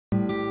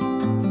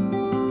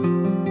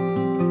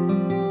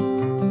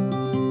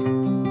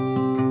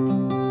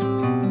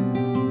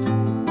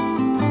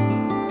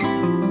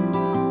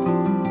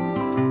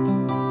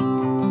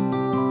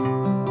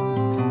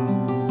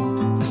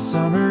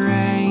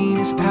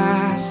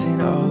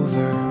passing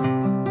over,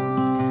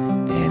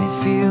 and it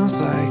feels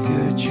like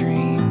a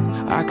dream.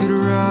 I could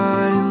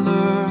run and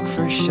look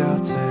for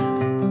shelter,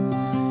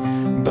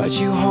 but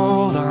you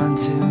hold on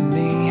to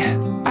me.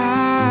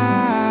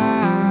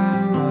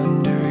 I'm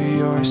under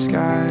your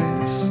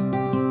skies.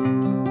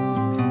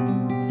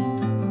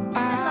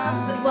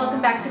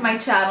 Welcome back to my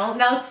channel.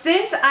 Now,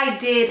 since I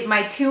did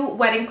my 2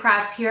 wedding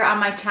crafts here on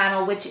my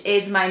channel, which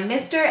is my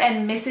Mr.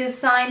 and Mrs.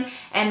 sign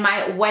and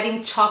my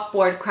wedding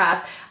chalkboard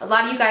crafts, a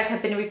lot of you guys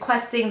have been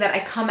requesting that I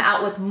come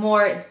out with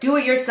more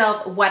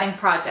do-it-yourself wedding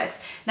projects.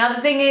 Now,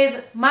 the thing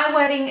is, my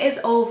wedding is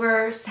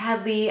over,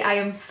 sadly. I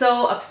am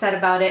so upset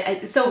about it.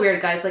 It's so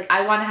weird, guys. Like,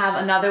 I want to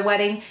have another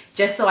wedding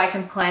just so I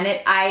can plan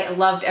it. I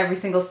loved every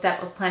single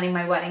step of planning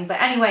my wedding.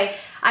 But anyway,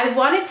 I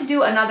wanted to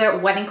do another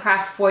wedding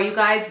craft for you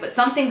guys, but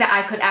something that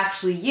I could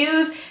actually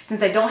use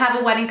since I don't have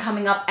a wedding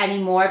coming up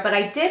anymore. But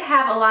I did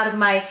have a lot of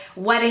my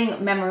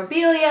wedding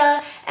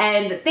memorabilia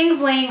and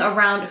things laying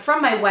around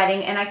from my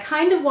wedding, and I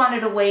kind of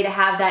wanted a way to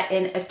have that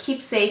in a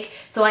keepsake.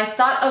 So I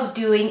thought of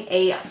doing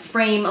a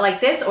frame like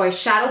this, or a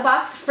shadow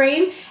box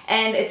frame.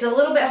 And it's a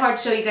little bit hard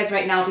to show you guys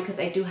right now because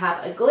I do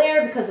have a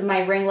glare because of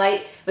my ring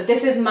light, but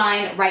this is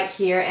mine right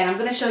here, and I'm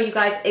gonna show you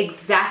guys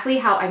exactly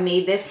how I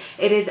made this.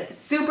 It is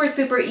super,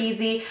 super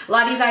easy. A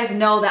lot of you guys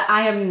know that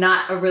I am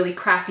not a really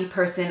crafty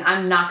person.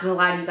 I'm not gonna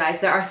lie to you guys.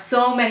 There are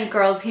so many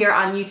girls here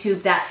on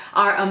YouTube that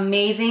are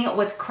amazing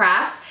with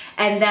crafts,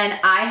 and then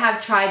I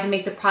have tried to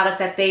make the product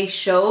that they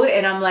showed,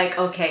 and I'm like,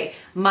 okay,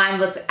 mine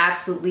looks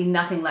absolutely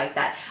nothing like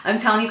that. I'm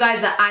telling you guys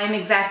that I am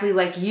exactly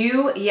like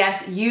you.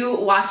 Yes, you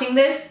watching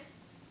this,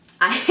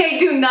 I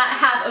do not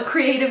have a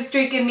creative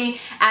streak in me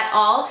at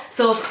all.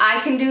 So if I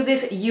can do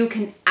this, you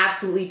can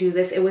absolutely do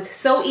this. It was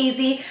so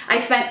easy.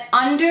 I spent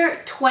under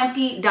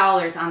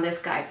 $20 on this,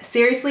 guys.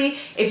 Seriously,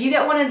 if you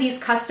get one of these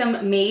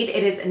custom made,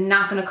 it is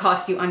not gonna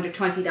cost you under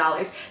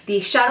 $20.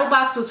 The shadow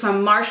box was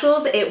from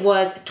Marshall's. It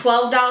was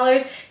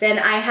 $12. Then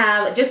I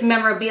have just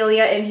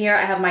memorabilia in here.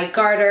 I have my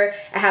garter.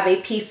 I have a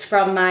piece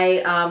from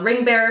my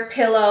ring bearer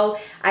pillow.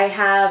 I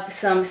have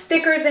some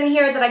stickers in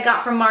here that I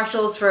got from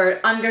Marshall's for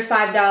under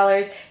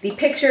 $5. The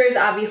pictures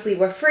obviously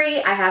were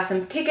free. I have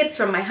some tickets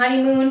from my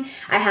honeymoon.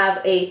 I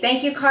have a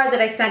thank you card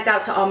that I sent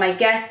out to all my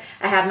guests.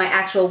 I have my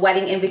actual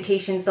wedding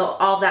invitation, so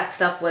all that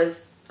stuff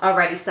was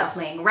already stuff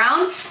laying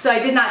around. So I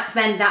did not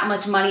spend that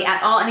much money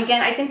at all. And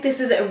again, I think this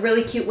is a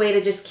really cute way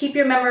to just keep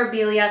your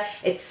memorabilia.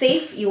 It's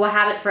safe, you will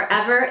have it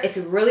forever. It's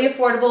really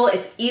affordable,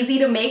 it's easy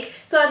to make.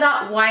 So I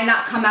thought, why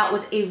not come out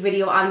with a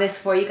video on this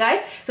for you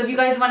guys? So if you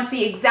guys want to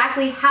see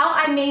exactly how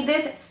I made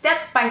this step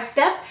by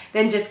step,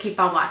 then just keep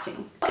on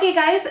watching. Okay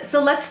guys,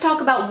 so let's talk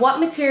about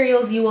what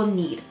materials you will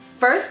need.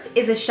 First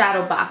is a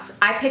shadow box.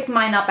 I picked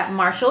mine up at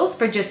Marshall's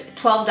for just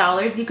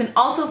 $12. You can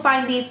also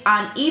find these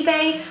on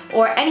eBay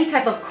or any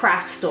type of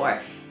craft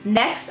store.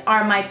 Next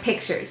are my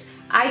pictures.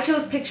 I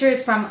chose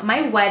pictures from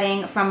my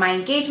wedding, from my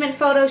engagement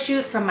photo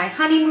shoot, from my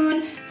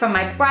honeymoon, from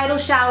my bridal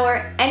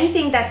shower,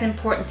 anything that's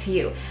important to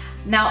you.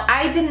 Now,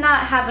 I did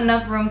not have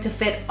enough room to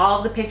fit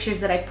all the pictures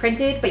that I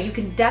printed, but you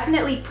can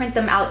definitely print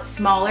them out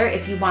smaller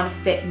if you want to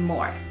fit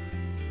more.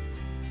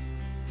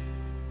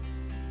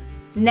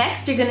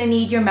 Next, you're gonna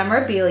need your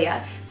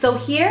memorabilia. So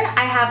here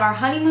I have our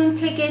honeymoon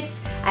tickets,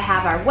 I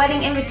have our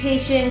wedding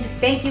invitations,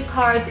 thank you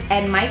cards,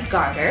 and my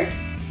garter.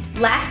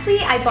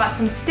 Lastly, I bought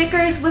some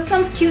stickers with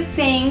some cute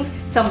sayings,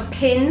 some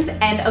pins,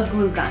 and a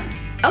glue gun.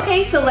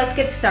 Okay, so let's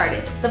get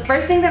started. The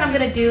first thing that I'm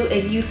gonna do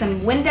is use some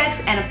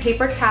Windex and a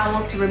paper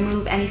towel to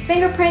remove any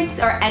fingerprints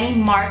or any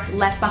marks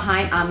left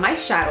behind on my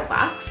shadow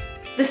box.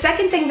 The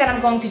second thing that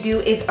I'm going to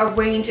do is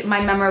arrange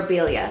my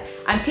memorabilia.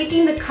 I'm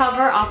taking the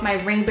cover off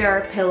my ring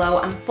bearer pillow,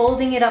 I'm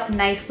folding it up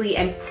nicely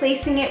and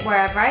placing it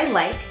wherever I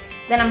like.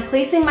 Then I'm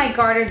placing my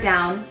garter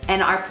down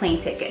and our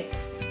plane tickets.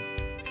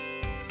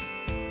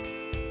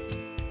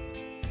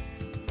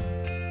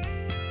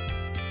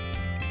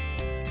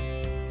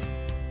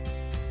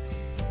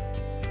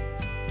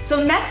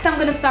 So next I'm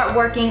gonna start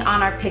working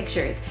on our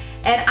pictures.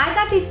 And I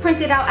got these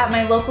printed out at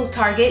my local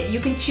Target. You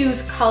can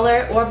choose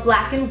color or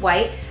black and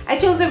white. I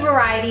chose a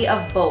variety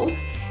of both.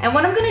 And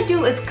what I'm gonna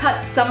do is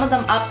cut some of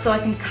them up so I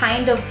can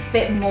kind of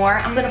fit more.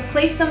 I'm gonna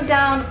place them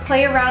down,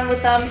 play around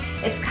with them.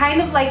 It's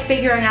kind of like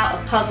figuring out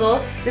a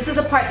puzzle. This is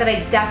a part that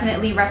I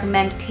definitely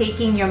recommend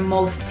taking your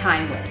most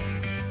time with.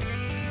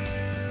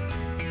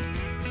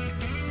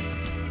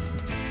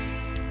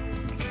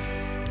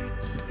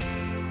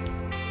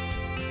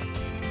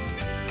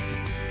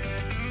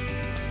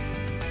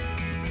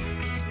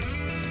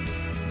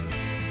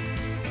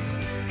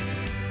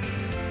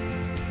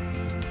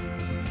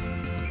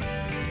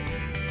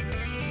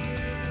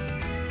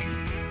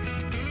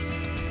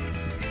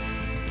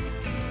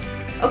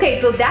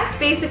 Okay, so that's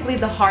basically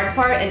the hard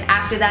part, and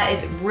after that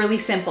it's really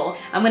simple.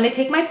 I'm gonna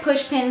take my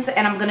push pins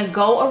and I'm gonna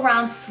go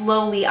around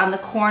slowly on the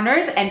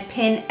corners and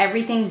pin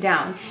everything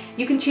down.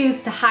 You can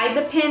choose to hide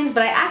the pins,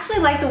 but I actually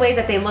like the way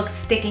that they look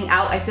sticking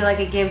out. I feel like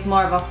it gives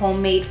more of a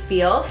homemade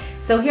feel.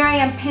 So here I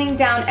am pinning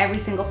down every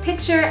single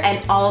picture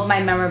and all of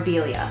my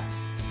memorabilia.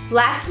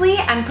 Lastly,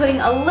 I'm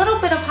putting a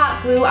little bit of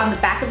hot glue on the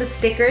back of the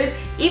stickers.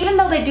 Even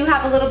though they do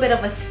have a little bit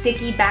of a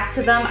sticky back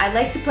to them, I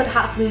like to put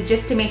hot glue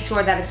just to make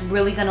sure that it's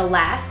really gonna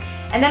last.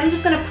 And then I'm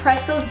just gonna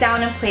press those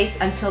down in place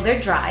until they're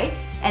dry.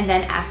 And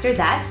then after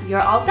that, you're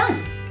all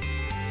done.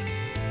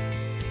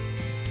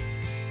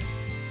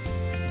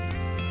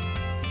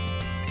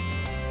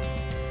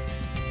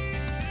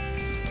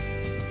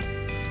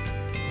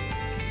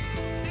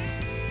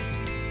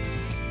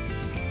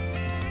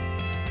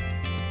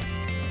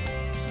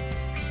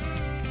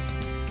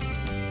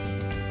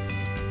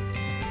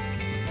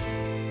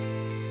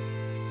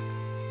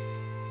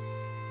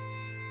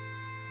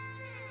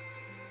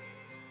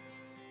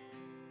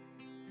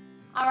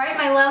 Alright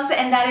my loves,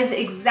 and that is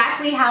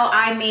exactly how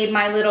I made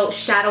my little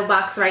shadow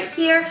box right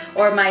here,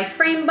 or my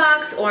frame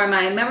box, or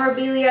my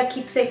memorabilia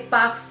keepsake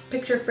box,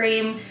 picture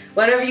frame,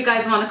 whatever you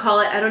guys want to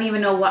call it. I don't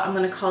even know what I'm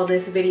going to call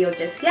this video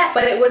just yet,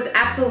 but it was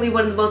absolutely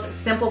one of the most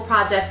simple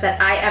projects that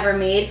I ever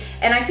made,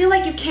 and I feel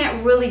like you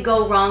can't really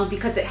go wrong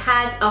because it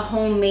has a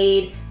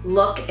homemade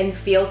look and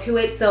feel to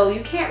it, so you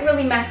can't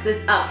really mess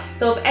this up.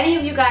 So if any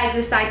of you guys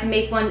decide to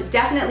make one,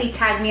 definitely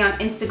tag me on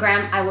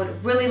Instagram. I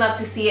would really love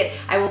to see it.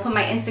 I will put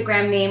my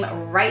Instagram name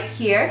right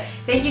here.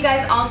 Thank you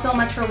guys all so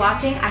much for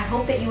watching. I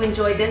hope that you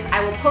enjoyed this.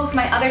 I will post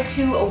my other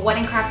 2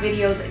 wedding craft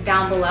videos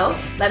down below.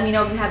 Let me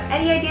know if you have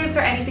any ideas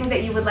or anything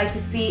that you would like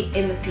to see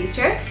in the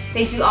future.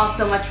 Thank you all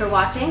so much for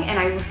watching, and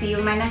I will see you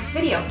in my next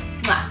video.